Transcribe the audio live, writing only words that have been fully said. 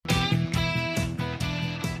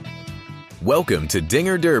Welcome to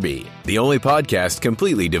Dinger Derby, the only podcast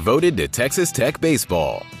completely devoted to Texas Tech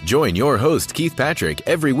baseball. Join your host, Keith Patrick,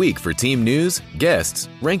 every week for team news, guests,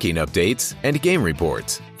 ranking updates, and game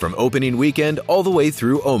reports. From opening weekend all the way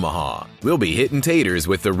through Omaha, we'll be hitting taters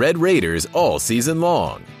with the Red Raiders all season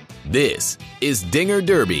long. This is Dinger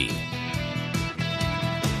Derby.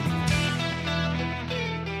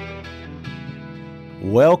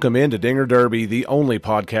 Welcome into Dinger Derby, the only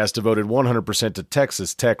podcast devoted 100% to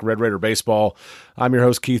Texas Tech Red Raider baseball. I'm your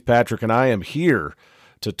host, Keith Patrick, and I am here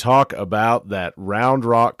to talk about that Round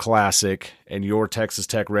Rock Classic and your Texas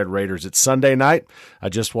Tech Red Raiders. It's Sunday night. I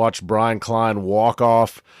just watched Brian Klein walk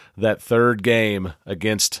off that third game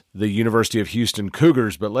against the University of Houston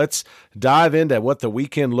Cougars, but let's dive into what the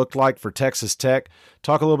weekend looked like for Texas Tech,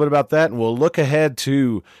 talk a little bit about that, and we'll look ahead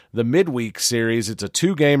to the midweek series. It's a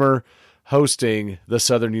two-gamer hosting the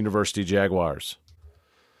Southern University Jaguars.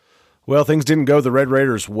 Well, things didn't go the Red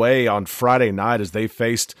Raiders' way on Friday night as they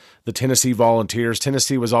faced the Tennessee Volunteers.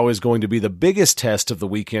 Tennessee was always going to be the biggest test of the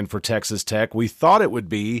weekend for Texas Tech. We thought it would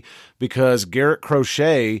be because Garrett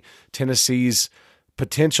Crochet, Tennessee's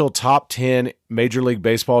potential top 10 Major League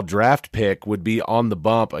Baseball draft pick, would be on the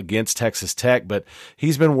bump against Texas Tech, but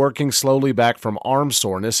he's been working slowly back from arm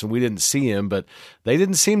soreness, and we didn't see him, but they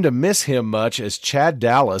didn't seem to miss him much as Chad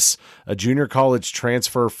Dallas, a junior college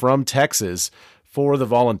transfer from Texas for the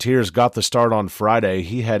Volunteers, got the start on Friday.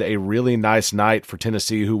 He had a really nice night for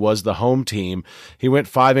Tennessee, who was the home team. He went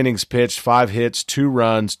 5 innings pitched, 5 hits, 2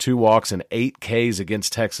 runs, 2 walks, and 8 Ks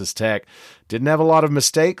against Texas Tech. Didn't have a lot of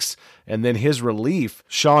mistakes. And then his relief,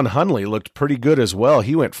 Sean Hunley, looked pretty good as well.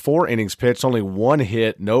 He went 4 innings pitched, only 1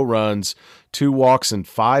 hit, no runs, 2 walks, and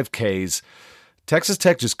 5 Ks. Texas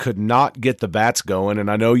Tech just could not get the bats going,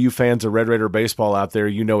 and I know you fans of Red Raider baseball out there,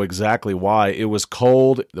 you know exactly why. It was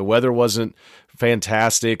cold. The weather wasn't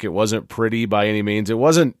fantastic. It wasn't pretty by any means. It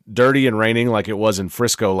wasn't dirty and raining like it was in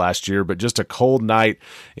Frisco last year, but just a cold night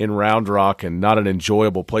in Round Rock and not an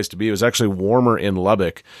enjoyable place to be. It was actually warmer in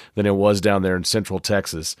Lubbock than it was down there in Central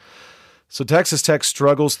Texas. So Texas Tech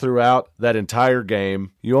struggles throughout that entire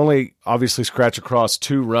game. You only obviously scratch across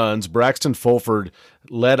 2 runs. Braxton Fulford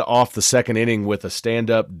led off the second inning with a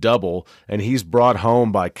stand-up double, and he's brought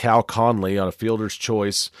home by Cal Conley on a fielder's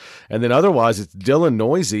choice. And then otherwise, it's Dylan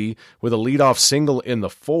Noisy with a leadoff single in the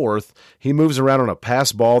 4th. He moves around on a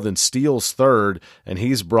pass ball, then steals third, and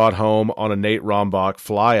he's brought home on a Nate Rombach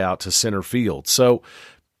fly out to center field. So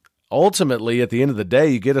ultimately, at the end of the day,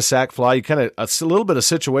 you get a sac fly, you kind of a little bit of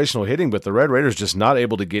situational hitting, but the Red Raiders just not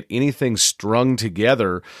able to get anything strung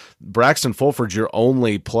together. Braxton Fulford's your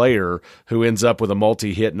only player who ends up with a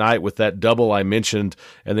multi-hit night with that double I mentioned,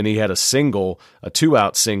 and then he had a single, a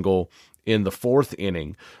 2-out single in the 4th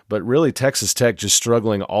inning. But really, Texas Tech just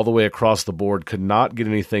struggling all the way across the board, could not get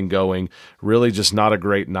anything going, really just not a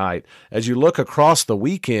great night. As you look across the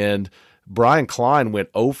weekend, Brian Klein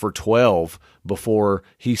went 0 for 12 before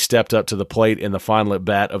he stepped up to the plate in the final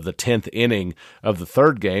at-bat of the 10th inning of the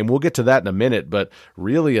third game. We'll get to that in a minute, but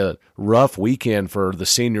really a rough weekend for the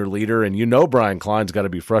senior leader, and you know Brian Klein's got to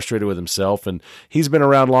be frustrated with himself, and he's been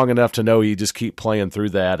around long enough to know he just keep playing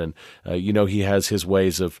through that, and you know he has his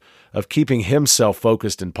ways of keeping himself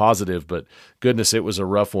focused and positive, but goodness, it was a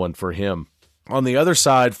rough one for him. On the other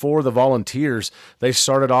side, for the Volunteers, they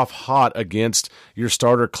started off hot against your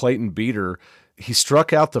starter Clayton Beater. He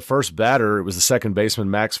struck out the first batter. It was the second baseman,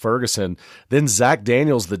 Max Ferguson. Then Zach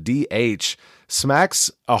Daniels, the DH,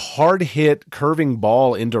 smacks a hard-hit curving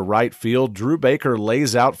ball into right field. Drew Baker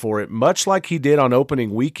lays out for it, much like he did on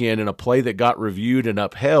opening weekend in a play that got reviewed and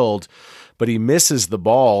upheld, but he misses the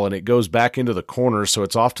ball and it goes back into the corner, so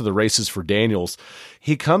it's off to the races for Daniels.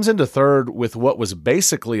 He comes into third with what was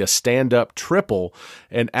basically a stand-up triple,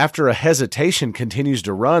 and after a hesitation continues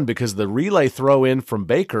to run because the relay throw in from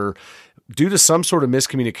Baker, due to some sort of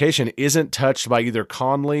miscommunication, isn't touched by either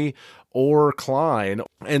Conley or Klein,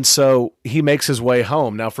 and so he makes his way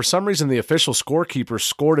home. Now, for some reason, the official scorekeeper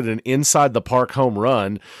scored it an inside-the-park home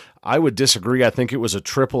run. I would disagree. I think it was a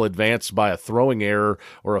triple advanced by a throwing error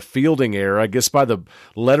or a fielding error. I guess by the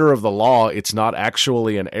letter of the law, it's not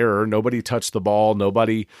actually an error. Nobody touched the ball.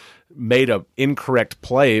 Nobody made an incorrect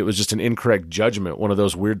play. It was just an incorrect judgment, one of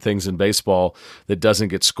those weird things in baseball that doesn't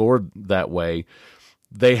get scored that way.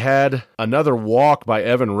 They had another walk by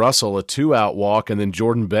Evan Russell, a 2-out walk, and then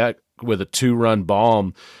Jordan Beck with a 2-run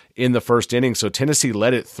bomb in the first inning. So Tennessee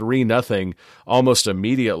led it 3-0 almost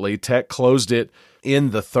immediately. Tech closed it in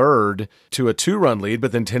the third to a 2-run lead,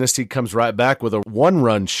 but then Tennessee comes right back with a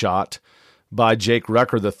 1-run shot by Jake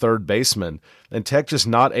Rucker, the third baseman. And Tech just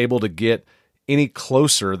not able to get any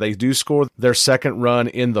closer. They do score their second run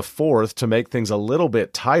in the fourth to make things a little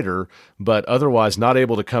bit tighter, but otherwise not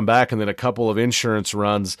able to come back, and then a couple of insurance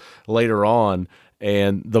runs later on,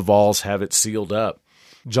 and the Vols have it sealed up.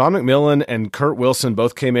 John McMillan and Kurt Wilson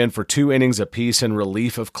both came in for 2 innings apiece in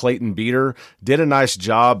relief of Clayton Beeter. Did a nice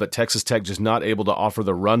job, but Texas Tech just not able to offer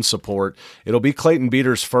the run support. It'll be Clayton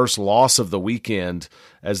Beeter's first loss of the weekend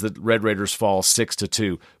as the Red Raiders fall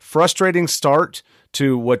 6-2. Frustrating start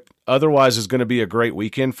to what otherwise is going to be a great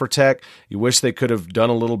weekend for Tech. You wish they could have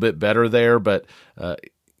done a little bit better there, but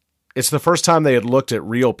it's the first time they had looked at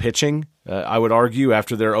real pitching, I would argue,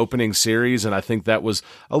 after their opening series, and I think that was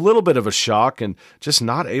a little bit of a shock and just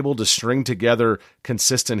not able to string together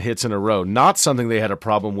consistent hits in a row. Not something they had a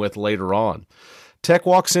problem with later on. Tech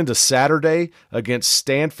walks into Saturday against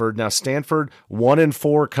Stanford. Now, Stanford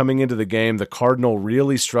 1-4 coming into the game. The Cardinal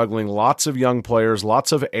really struggling. Lots of young players,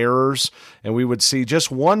 lots of errors, and we would see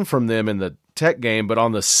just one from them in the Tech game, but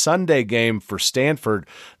on the Sunday game for Stanford,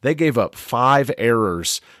 they gave up 5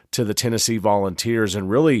 errors to the Tennessee Volunteers and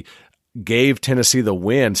really gave Tennessee the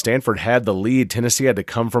win. Stanford had the lead. Tennessee had to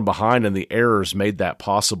come from behind, and the errors made that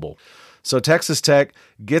possible. So Texas Tech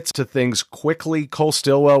gets to things quickly. Cole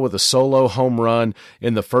Stillwell with a solo home run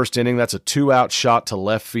in the first inning. That's a 2-out shot to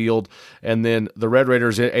left field. And then the Red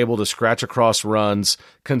Raiders are able to scratch across runs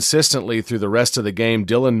consistently through the rest of the game.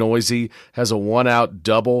 Dylan Noisy has a 1-out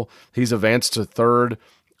double. He's advanced to third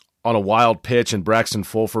on a wild pitch, and Braxton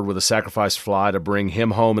Fulford with a sacrifice fly to bring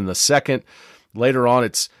him home in the second. Later on,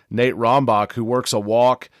 it's Nate Rombach who works a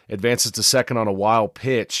walk, advances to second on a wild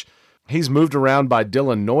pitch. He's moved around by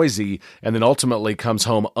Dylan Noisy and then ultimately comes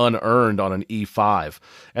home unearned on an E5.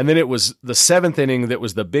 And then it was the 7th inning that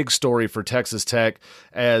was the big story for Texas Tech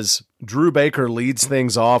as Drew Baker leads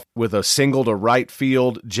things off with a single to right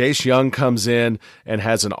field. Jace Young comes in and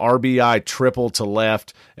has an RBI triple to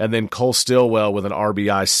left, and then Cole Stillwell with an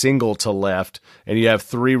RBI single to left. And you have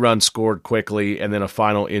 3 runs scored quickly and then a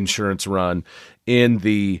final insurance run in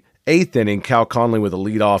the 8th inning. Cal Conley with a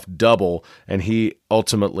leadoff double, and he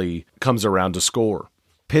ultimately comes around to score.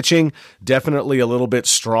 Pitching, definitely a little bit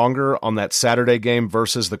stronger on that Saturday game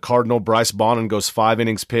versus the Cardinal. Bryce Bonin goes 5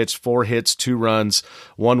 innings pitched, 4 hits, 2 runs,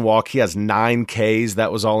 1 walk. He has 9 Ks.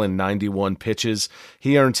 That was all in 91 pitches.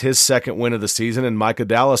 He earns his second win of the season, and Micah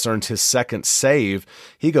Dallas earns his second save.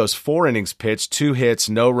 He goes 4 innings pitched, 2 hits,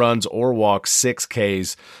 no runs or walks, 6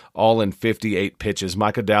 Ks, all in 58 pitches.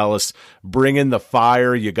 Micah Dallas bringing the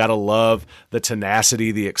fire. You got to love the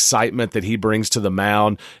tenacity, the excitement that he brings to the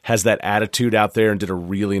mound, has that attitude out there, and did a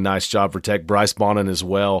really nice job for Tech. Bryce Bonin as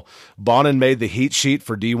well. Bonin made the heat sheet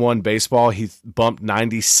for D1 baseball. He bumped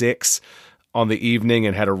 96 on the evening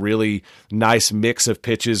and had a really nice mix of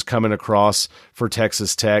pitches coming across for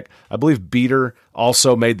Texas Tech. I believe Beeter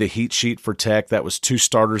also made the heat sheet for Tech. That was 2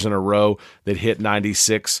 starters in a row that hit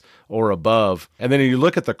 96 or above. And then you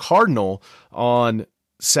look at the Cardinal on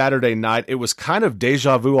Saturday night, it was kind of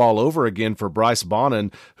deja vu all over again for Bryce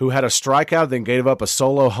Bonin, who had a strikeout, then gave up a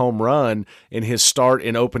solo home run in his start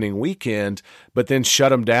in opening weekend, but then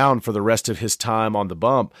shut him down for the rest of his time on the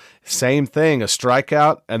bump. Same thing, a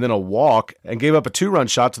strikeout and then a walk, and gave up a 2-run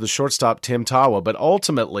shot to the shortstop, Tim Tawa. But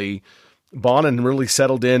ultimately, Bonin really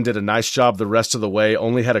settled in, did a nice job the rest of the way,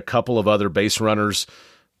 only had a couple of other base runners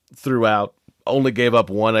throughout, only gave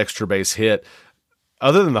up 1 extra base hit.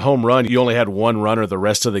 Other than the home run, you only had 1 runner the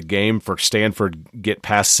rest of the game for Stanford get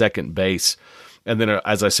past second base. And then,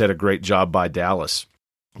 as I said, a great job by Dallas.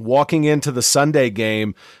 Walking into the Sunday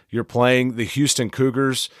game, you're playing the Houston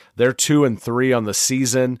Cougars. They're 2-3 on the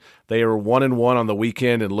season. They are 1-1 on the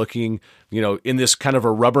weekend and looking, in this kind of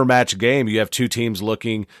a rubber match game, you have 2 teams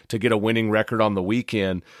looking to get a winning record on the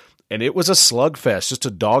weekend. And it was a slugfest, just a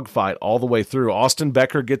dogfight all the way through. Austin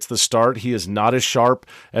Becker gets the start. He is not as sharp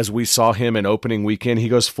as we saw him in opening weekend. He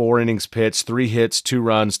goes 4 innings pitched, 3 hits, 2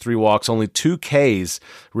 runs, 3 walks, only 2 Ks.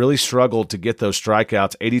 Really struggled to get those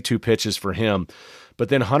strikeouts, 82 pitches for him. But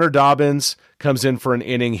then Hunter Dobbins comes in for an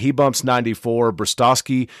inning. He bumps 94.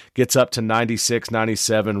 Brostowski gets up to 96,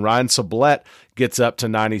 97. Ryan Sublette gets up to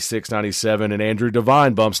 96, 97. And Andrew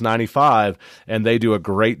Devine bumps 95. And they do a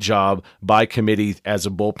great job by committee as a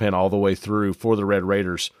bullpen all the way through for the Red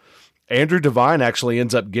Raiders. Andrew Devine actually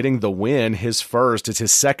ends up getting the win, his first. It's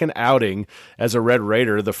his second outing as a Red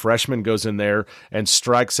Raider. The freshman goes in there and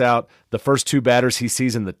strikes out the first 2 batters he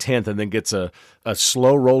sees in the 10th and then gets a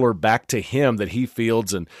slow roller back to him that he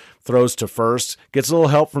fields and throws to first. Gets a little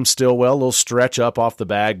help from Stillwell, a little stretch up off the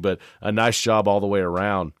bag, but a nice job all the way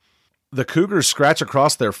around. The Cougars scratch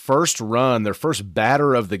across their first run, their first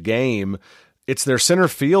batter of the game, it's their center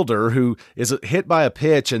fielder who is hit by a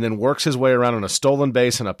pitch and then works his way around on a stolen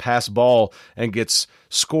base and a pass ball and gets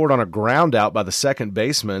scored on a ground out by the second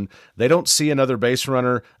baseman. They don't see another base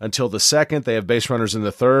runner until the second. They have base runners in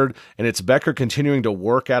the third, and it's Becker continuing to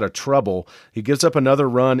work out of trouble. He gives up another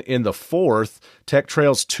run in the fourth. Tech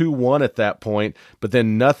trails 2-1 at that point, but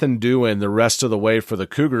then nothing doing the rest of the way for the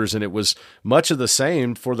Cougars, and it was much of the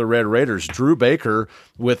same for the Red Raiders. Drew Baker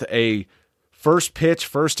with a first pitch,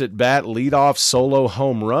 first at bat, leadoff solo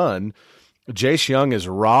home run. Jace Young is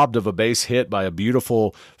robbed of a base hit by a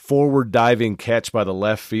beautiful forward diving catch by the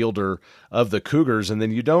left fielder of the Cougars. And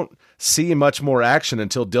then you don't see much more action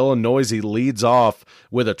until Dylan Noisy leads off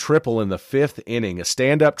with a triple in the fifth inning, a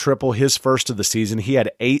stand-up triple, his first of the season. He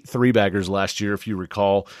had 8 three-baggers last year, if you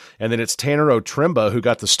recall. And then it's Tanner Otremba, who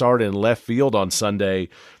got the start in left field on Sunday,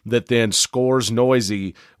 that then scores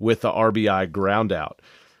Noisy with the RBI ground out.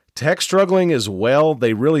 Tech struggling as well.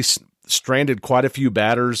 They really stranded quite a few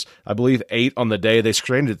batters, I believe 8 on the day. They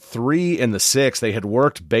stranded 3 in the sixth. They had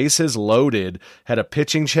worked bases loaded, had a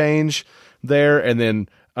pitching change there, and then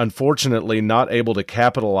unfortunately not able to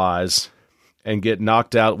capitalize and get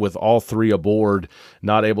knocked out with all 3 aboard,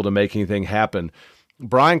 not able to make anything happen.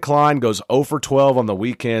 Brian Klein goes 0 for 12 on the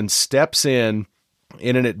weekend, steps in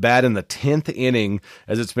an at-bat in the 10th inning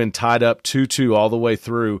as it's been tied up 2-2 all the way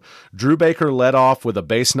through. Drew Baker led off with a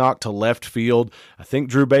base knock to left field. I think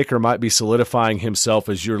Drew Baker might be solidifying himself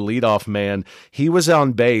as your leadoff man. He was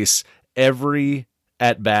on base every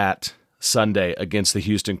at-bat Sunday against the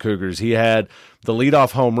Houston Cougars. He had the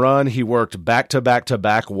leadoff home run. He worked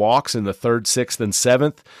back-to-back-to-back walks in the 3rd, 6th, and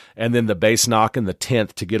 7th, and then the base knock in the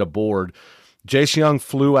 10th to get aboard. Jace Young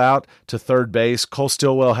flew out to third base. Cole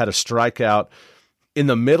Stillwell had a strikeout. In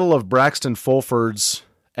the middle of Braxton Fulford's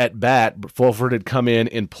at-bat, Fulford had come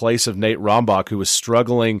in place of Nate Rombach, who was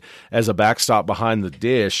struggling as a backstop behind the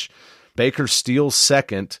dish. Baker steals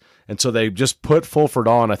second, and so they just put Fulford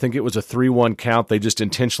on. I think it was a 3-1 count. They just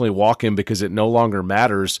intentionally walk him because it no longer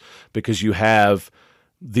matters because you have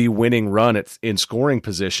the winning run in scoring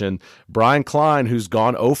position. Brian Klein, who's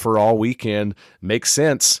gone 0 for all weekend, makes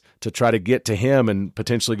sense to try to get to him and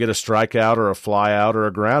potentially get a strikeout or a fly out or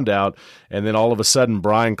a ground out. And then all of a sudden,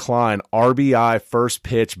 Brian Klein, RBI first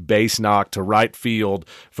pitch base knock to right field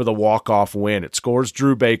for the walk-off win. It scores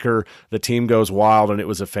Drew Baker. The team goes wild, and it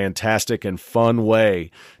was a fantastic and fun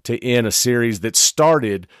way to end a series that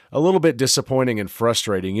started a little bit disappointing and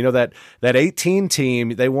frustrating. You know, that 18 team,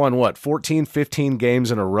 they won, 14, 15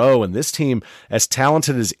 games in a row, and this team, as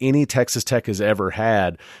talented as any Texas Tech has ever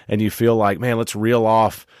had, and you feel like, man, let's reel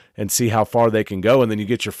off and see how far they can go, and then you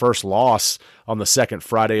get your first loss on the second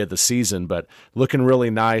Friday of the season, but looking really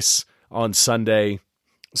nice on Sunday.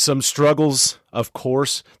 Some struggles, of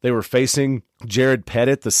course. They were facing Jared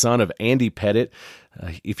Pettit, the son of Andy Pettit.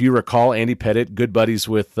 If you recall, Andy Pettit, good buddies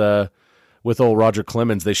with old Roger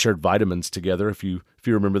Clemens. They shared vitamins together, if you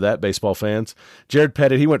remember that, baseball fans. Jared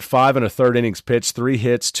Pettit, he went 5 1/3 innings pitched, 3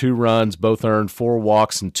 hits, 2 runs, both earned, 4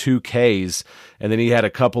 walks, and 2 Ks. And then he had a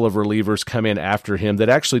couple of relievers come in after him that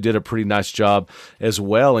actually did a pretty nice job as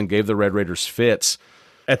well and gave the Red Raiders fits.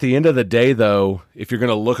 At the end of the day, though, if you're going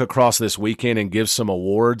to look across this weekend and give some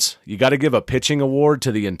awards, you got to give a pitching award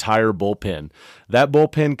to the entire bullpen. That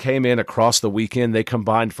bullpen came in across the weekend. They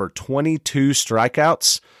combined for 22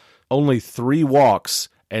 strikeouts, only 3 walks,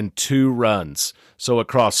 and 2 runs. So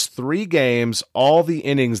across 3 games, all the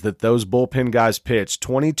innings that those bullpen guys pitched,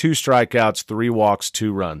 22 strikeouts, 3 walks,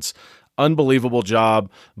 2 runs. Unbelievable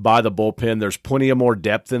job by the bullpen. There's plenty of more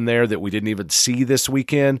depth in there that we didn't even see this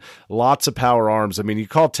weekend. Lots of power arms. I mean, you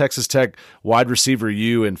call Texas Tech wide receiver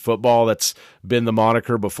U in football. That's been the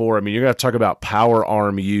moniker before. I mean, you're going to talk about power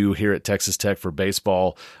arm U here at Texas Tech for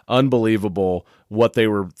baseball. Unbelievable what they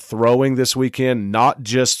were throwing this weekend, not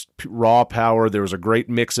just raw power. There was a great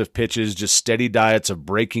mix of pitches, just steady diets of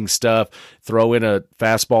breaking stuff, throw in a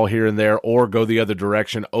fastball here and there, or go the other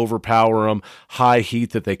direction, overpower them, high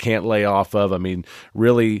heat that they can't lay off of. I mean,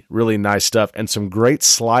 really, really nice stuff. And some great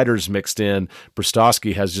sliders mixed in.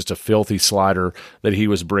 Brostowski has just a filthy slider that he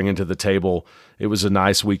was bringing to the table. It was a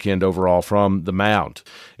nice weekend overall from the mound.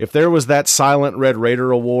 If there was that silent Red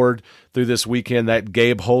Raider award through this weekend, that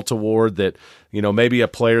Gabe Holt award that, you know, maybe a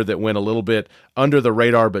player that went a little bit under the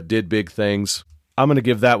radar but did big things, I'm going to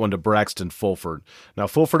give that one to Braxton Fulford. Now,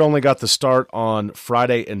 Fulford only got the start on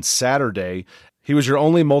Friday and Saturday. He was your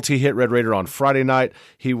only multi-hit Red Raider on Friday night.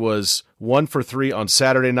 He was 1 for 3 on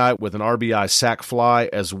Saturday night with an RBI sac fly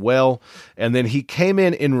as well. And then he came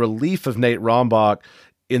in relief of Nate Rombach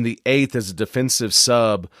in the 8th as a defensive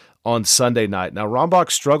sub on Sunday night. Now, Rombach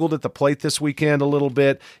struggled at the plate this weekend a little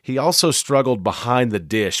bit. He also struggled behind the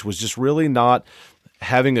dish, was just really not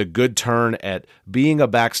having a good turn at being a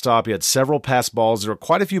backstop. He had several pass balls. There were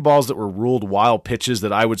quite a few balls that were ruled wild pitches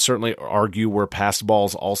that I would certainly argue were pass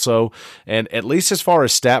balls also. And at least as far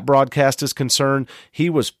as stat broadcast is concerned, he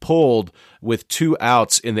was pulled with 2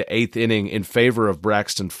 outs in the 8th inning in favor of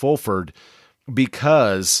Braxton Fulford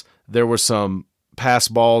because there were some pass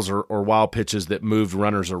balls or wild pitches that moved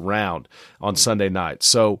runners around on Sunday night.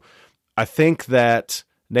 So I think that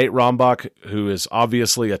Nate Rombach, who is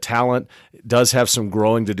obviously a talent, does have some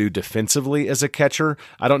growing to do defensively as a catcher.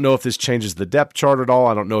 I don't know if this changes the depth chart at all.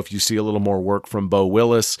 I don't know if you see a little more work from Bo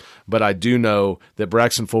Willis, but I do know that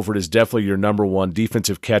Braxton Fulford is definitely your number one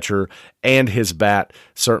defensive catcher, and his bat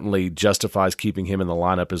certainly justifies keeping him in the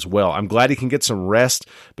lineup as well. I'm glad he can get some rest,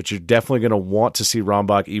 but you're definitely going to want to see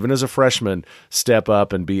Rombach, even as a freshman, step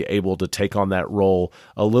up and be able to take on that role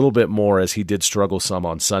a little bit more, as he did struggle some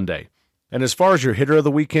on Sunday. And as far as your hitter of the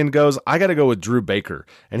weekend goes, I got to go with Drew Baker.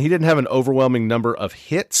 And he didn't have an overwhelming number of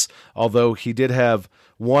hits, although he did have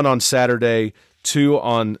 1 on Saturday, 2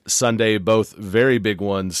 on Sunday, both very big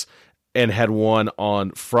ones, and had 1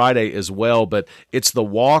 on Friday as well. But it's the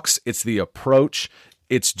walks, it's the approach.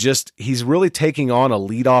 It's just, he's really taking on a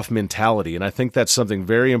leadoff mentality, and I think that's something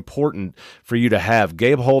very important for you to have.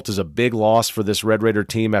 Gabe Holt is a big loss for this Red Raider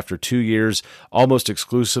team after 2 years, almost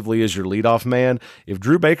exclusively as your leadoff man. If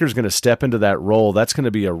Drew Baker's going to step into that role, that's going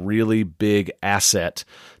to be a really big asset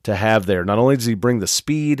to have there. Not only does he bring the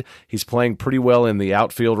speed, he's playing pretty well in the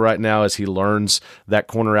outfield right now as he learns that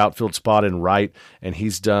corner outfield spot in right, and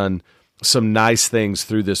he's done some nice things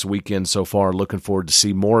through this weekend so far. Looking forward to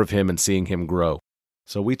see more of him and seeing him grow.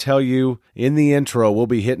 So we tell you in the intro, we'll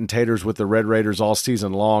be hitting taters with the Red Raiders all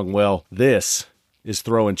season long. Well, this is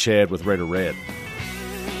Throwing Chad with Raider Red.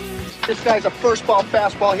 This guy's a first ball,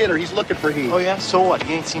 fastball hitter. He's looking for heat. Oh, yeah? So what?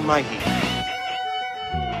 He ain't seen my heat.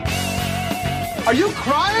 Are you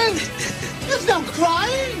crying? There's no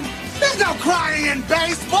crying. There's no crying in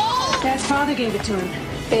baseball. Dad's father gave it to him.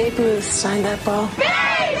 Babe Ruth signed that ball.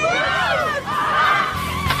 Babe Ruth!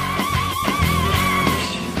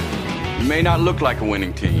 You may not look like a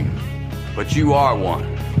winning team, but you are one.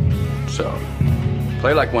 So,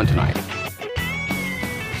 play like one tonight.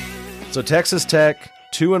 So Texas Tech,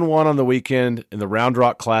 2-1 on the weekend in the Round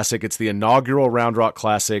Rock Classic. It's the inaugural Round Rock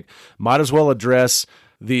Classic. Might as well address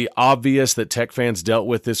the obvious that Tech fans dealt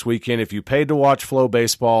with this weekend. If you paid to watch Flow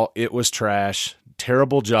Baseball, it was trash.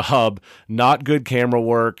 Terrible job, not good camera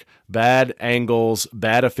work, bad angles,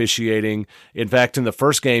 bad officiating. In fact, in the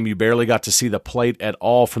first game, you barely got to see the plate at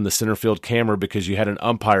all from the center field camera because you had an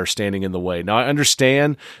umpire standing in the way. Now, I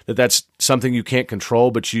understand that that's something you can't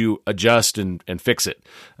control, but you adjust and fix it,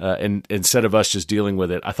 and instead of us just dealing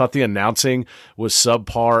with it. I thought the announcing was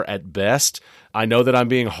subpar at best. I know that I'm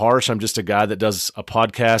being harsh. I'm just a guy that does a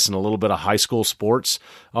podcast and a little bit of high school sports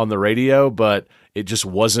on the radio, but it just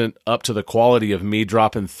wasn't up to the quality of me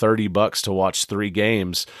dropping $30 to watch 3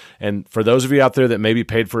 games. And for those of you out there that maybe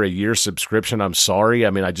paid for a year subscription, I'm sorry. I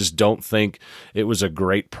mean, I just don't think it was a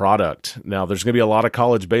great product. Now, there's going to be a lot of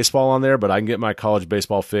college baseball on there, but I can get my college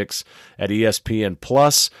baseball fix at ESPN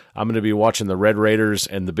Plus. I'm going to be watching the Red Raiders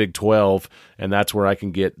and the Big 12, and that's where I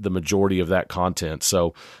can get the majority of that content.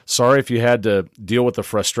 So sorry if you had to deal with the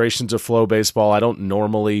frustrations of Flow Baseball. I don't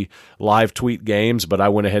normally live tweet games, but I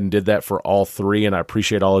went ahead and did that for all 3, and I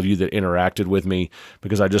appreciate all of you that interacted with me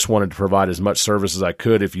because I just wanted to provide as much service as I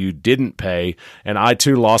could if you didn't pay. And I,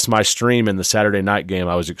 too, lost my stream in the Saturday night game.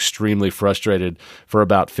 I was extremely frustrated for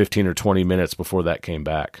about 15 or 20 minutes before that came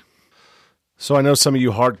back. So I know some of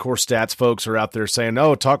you hardcore stats folks are out there saying,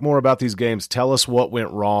 oh, talk more about these games. Tell us what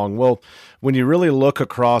went wrong. Well, when you really look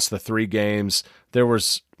across the 3 games, there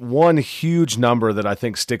was one huge number that I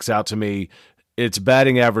think sticks out to me. It's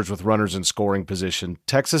batting average with runners in scoring position.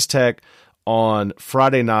 Texas Tech on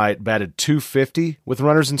Friday night batted .250 with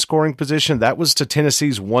runners in scoring position. That was to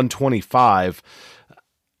Tennessee's .125.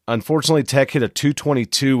 Unfortunately, Tech hit a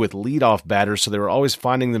 .222 with leadoff batters, so they were always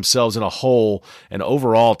finding themselves in a hole, and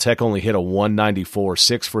overall, Tech only hit a .194,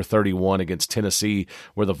 6 for 31 against Tennessee,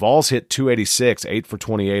 where the Vols hit .286, 8 for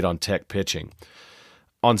 28 on Tech pitching.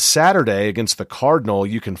 On Saturday against the Cardinal,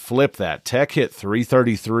 you can flip that. Tech hit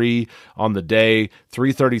 .333 on the day,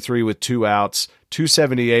 .333 with 2 outs,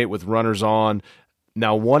 .278 with runners on.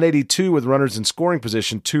 Now, .182 with runners in scoring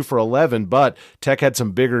position, 2 for 11, but Tech had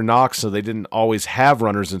some bigger knocks, so they didn't always have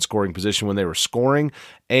runners in scoring position when they were scoring,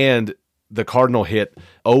 and the Cardinal hit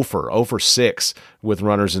 0 for 6 with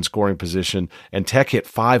runners in scoring position, and Tech hit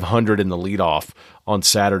 .500 in the leadoff on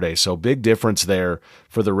Saturday, so big difference there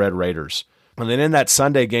for the Red Raiders. And then in that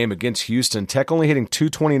Sunday game against Houston, Tech only hitting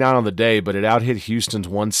 229 on the day, but it out-hit Houston's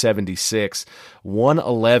 176,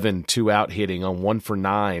 111 two out-hitting on 1 for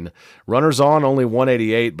 9. Runners on only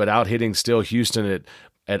 188, but out-hitting still Houston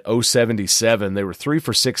at 077. They were 3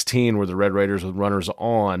 for 16 were the Red Raiders with runners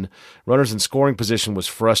on. Runners in scoring position was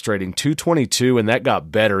frustrating. 222, and that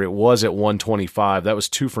got better. It was at 125. That was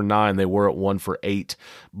 2 for 9. They were at 1 for 8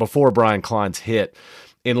 before Brian Klein's hit.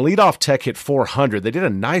 In leadoff, Tech hit 400. They did a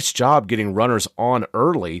nice job getting runners on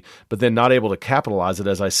early, but then not able to capitalize it,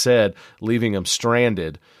 as I said, leaving them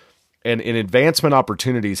stranded. And in advancement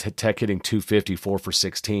opportunities, Tech hitting 250, 4 for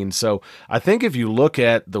 16. So I think if you look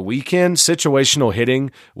at the weekend, situational hitting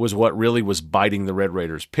was what really was biting the Red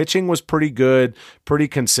Raiders. Pitching was pretty good, pretty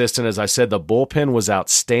consistent. As I said, the bullpen was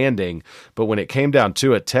outstanding. But when it came down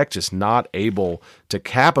to it, Tech just not able to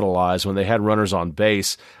capitalize when they had runners on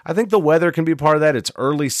base. I think the weather can be part of that. It's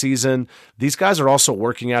early season. These guys are also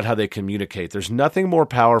working out how they communicate. There's nothing more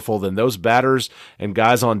powerful than those batters and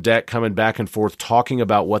guys on deck coming back and forth talking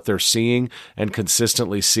about what they're seeing and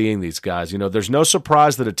consistently seeing these guys. You know, there's no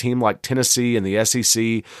surprise that a team like Tennessee and the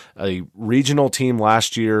SEC, a regional team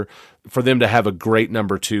last year, for them to have a great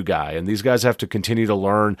number 2 guy. And these guys have to continue to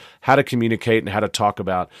learn how to communicate and how to talk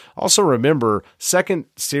about. Also remember, second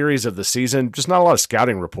series of the season, just not a lot of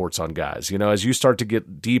scouting reports on guys. You know, as you start to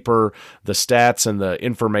get deeper, the stats and the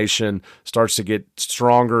information starts to get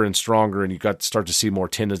stronger and stronger, and you got to start to see more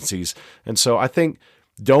tendencies. And so I think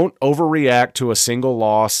don't overreact to a single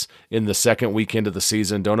loss in the second weekend of the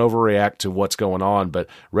season. Don't overreact to what's going on. But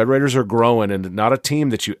Red Raiders are growing, and not a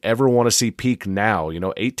team that you ever want to see peak now. You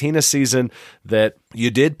know, 18 a season that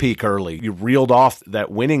you did peak early. You reeled off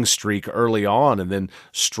that winning streak early on and then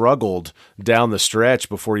struggled down the stretch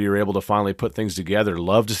before you were able to finally put things together.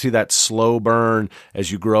 Love to see that slow burn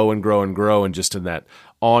as you grow and grow and grow, and just in that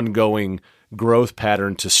ongoing growth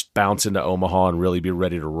pattern to bounce into Omaha and really be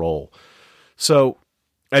ready to roll. So,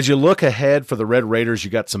 as you look ahead for the Red Raiders, you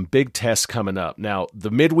got some big tests coming up. Now, the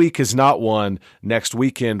midweek is not one. Next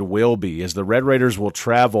weekend will be, as the Red Raiders will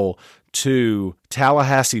travel to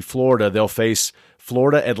Tallahassee, Florida. They'll face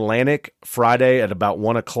Florida Atlantic Friday at about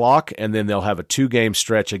 1 o'clock, and then they'll have a 2-game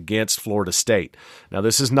stretch against Florida State. Now,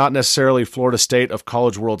 this is not necessarily Florida State of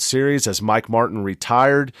College World Series, as Mike Martin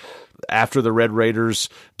retired after the Red Raiders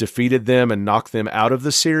defeated them and knocked them out of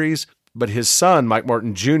the series. But his son, Mike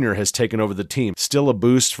Martin Jr., has taken over the team. Still a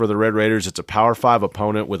boost for the Red Raiders. It's a Power 5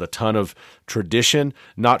 opponent with a ton of tradition.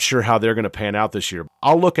 Not sure how they're going to pan out this year.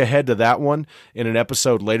 I'll look ahead to that one in an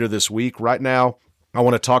episode later this week. Right now, I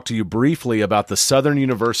want to talk to you briefly about the Southern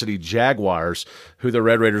University Jaguars, who the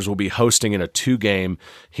Red Raiders will be hosting in a 2-game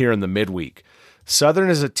here in the midweek. Southern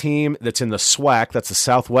is a team that's in the SWAC, that's the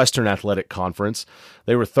Southwestern Athletic Conference.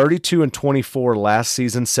 They were 32-24 last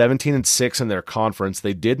season, 17-6 in their conference.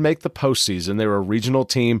 They did make the postseason. They were a regional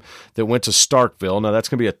team that went to Starkville. Now, that's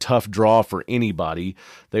going to be a tough draw for anybody.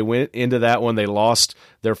 They went into that one. They lost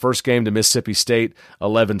their first game to Mississippi State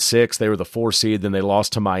 11-6. They were the 4 seed. Then they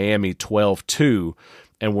lost to Miami 12-2.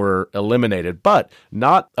 And were eliminated. But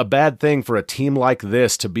not a bad thing for a team like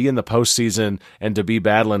this to be in the postseason and to be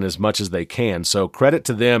battling as much as they can. So credit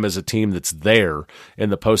to them as a team that's there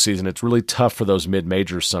in the postseason. It's really tough for those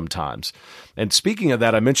mid-majors sometimes. And speaking of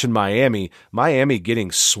that, I mentioned Miami. Miami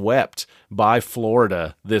getting swept by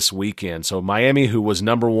Florida this weekend. So Miami, who was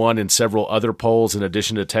number 1 in several other polls in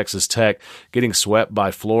addition to Texas Tech, getting swept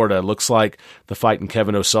by Florida. Looks like the Fighting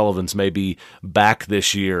Kevin O'Sullivans may be back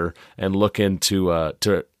this year and looking to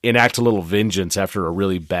enact a little vengeance after a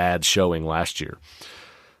really bad showing last year.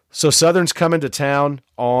 So Southern's coming to town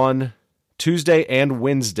on Tuesday and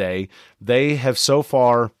Wednesday. They have so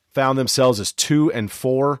far found themselves as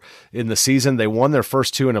 2-4 in the season. They won their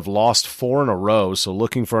first 2 and have lost 4 in a row. So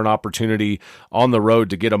looking for an opportunity on the road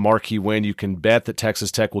to get a marquee win. You can bet that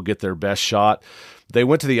Texas Tech will get their best shot. They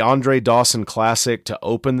went to the Andre Dawson Classic to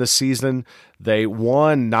open the season. They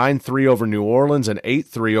won 9-3 over New Orleans and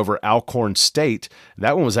 8-3 over Alcorn State.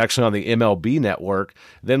 That one was actually on the MLB network.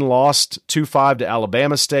 Then lost 2-5 to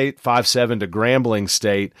Alabama State, 5-7 to Grambling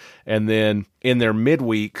State. And then in their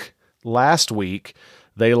midweek last week,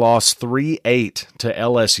 they lost 3-8 to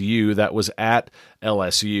LSU. That was at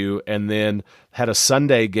LSU. And then had a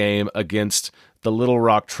Sunday game against the Little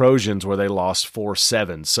Rock Trojans where they lost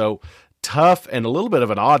 4-7. So tough and a little bit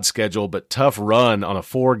of an odd schedule, but tough run on a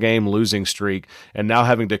 4-game losing streak, and now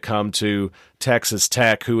having to come to Texas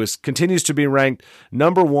Tech, who continues to be ranked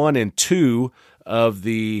number 1 in 2 of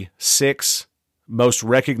the 6 most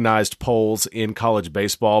recognized polls in college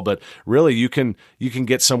baseball. But really, you can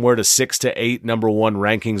get somewhere to 6 to 8 number 1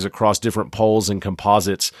 rankings across different polls and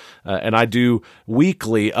composites, and I do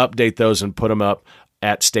weekly update those and put them up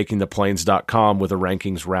at stakingtheplains.com with a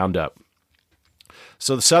rankings roundup.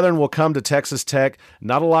 So the Southern will come to Texas Tech.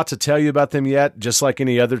 Not a lot to tell you about them yet, just like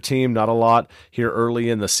any other team, not a lot here early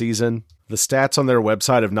in the season. The stats on their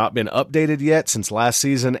website have not been updated yet since last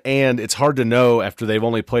season, and it's hard to know after they've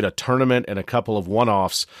only played a tournament and a couple of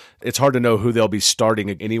one-offs. It's hard to know who they'll be starting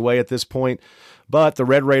anyway at this point. But the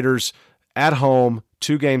Red Raiders at home,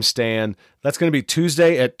 2-game stand. That's going to be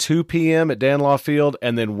Tuesday at 2 p.m. at Dan Law Field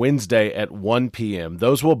and then Wednesday at 1 p.m.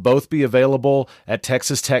 Those will both be available at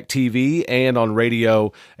Texas Tech TV and on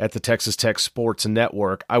radio at the Texas Tech Sports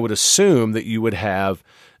Network. I would assume that you would have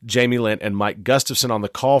Jamie Lent and Mike Gustafson on the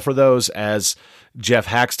call for those, as Jeff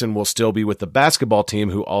Haxton will still be with the basketball team,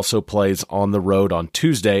 who also plays on the road on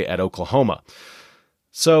Tuesday at Oklahoma.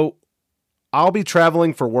 So I'll be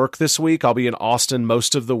traveling for work this week. I'll be in Austin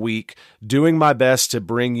most of the week, doing my best to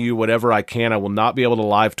bring you whatever I can. I will not be able to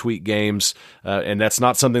live tweet games, and that's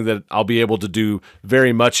not something that I'll be able to do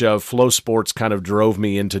very much of. Flow Sports kind of drove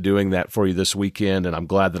me into doing that for you this weekend, and I'm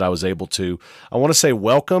glad that I was able to. I want to say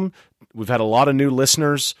welcome. We've had a lot of new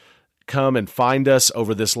listeners come and find us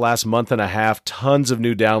over this last month and a half. Tons of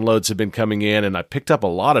new downloads have been coming in, and I picked up a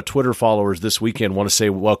lot of Twitter followers this weekend. I want to say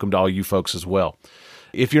welcome to all you folks as well.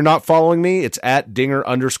 If you're not following me, it's at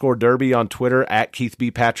Dinger_Derby on Twitter, at Keith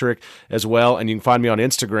B. Patrick as well, and you can find me on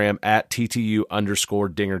Instagram at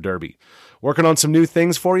TTU_DingerDerby. Working on some new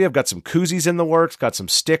things for you. I've got some koozies in the works, got some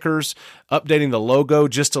stickers, updating the logo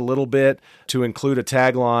just a little bit to include a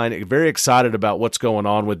tagline. Very excited about what's going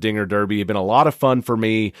on with Dinger Derby. It's been a lot of fun for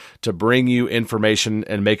me to bring you information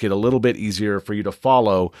and make it a little bit easier for you to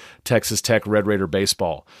follow Texas Tech Red Raider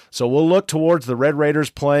baseball. So we'll look towards the Red Raiders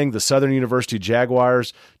playing the Southern University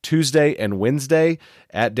Jaguars Tuesday and Wednesday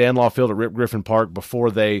at Dan Law Field at Rip Griffin Park before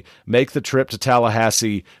they make the trip to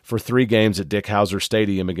Tallahassee for 3 games at Dick Howser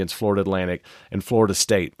Stadium against Florida Atlantic and Florida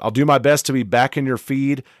State. I'll do my best to be back in your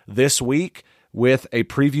feed this week with a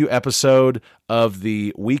preview episode of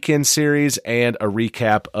the weekend series and a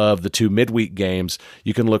recap of the 2 midweek games.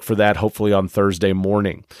 You can look for that hopefully on Thursday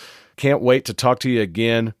morning. Can't wait to talk to you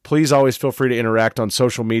again. Please always feel free to interact on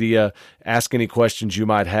social media, ask any questions you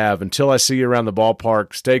might have. Until I see you around the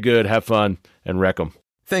ballpark, stay good, have fun, and wreck 'em.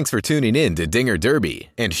 Thanks for tuning in to Dinger Derby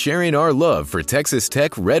and sharing our love for Texas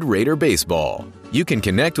Tech Red Raider baseball. You can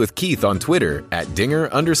connect with Keith on Twitter at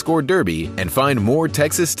Dinger_Derby and find more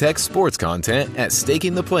Texas Tech sports content at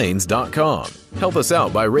StakingThePlains.com. Help us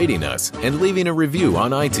out by rating us and leaving a review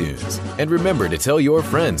on iTunes. And remember to tell your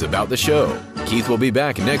friends about the show. Keith will be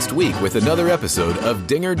back next week with another episode of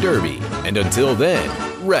Dinger Derby. And until then,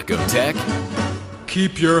 wreck 'em, Tech.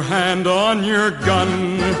 Keep your hand on your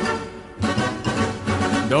gun.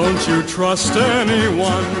 Don't you trust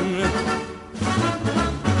anyone.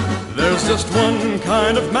 There's just one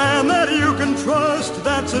kind of man that you can trust.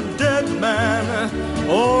 That's a dead man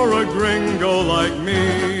or a gringo like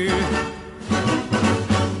me.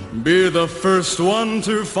 Be the first one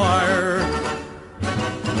to fire.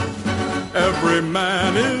 Every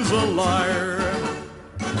man is a liar.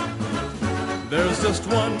 There's just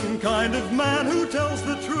one kind of man who tells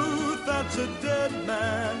the truth. That's a dead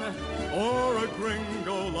man or a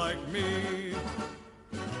gringo like me.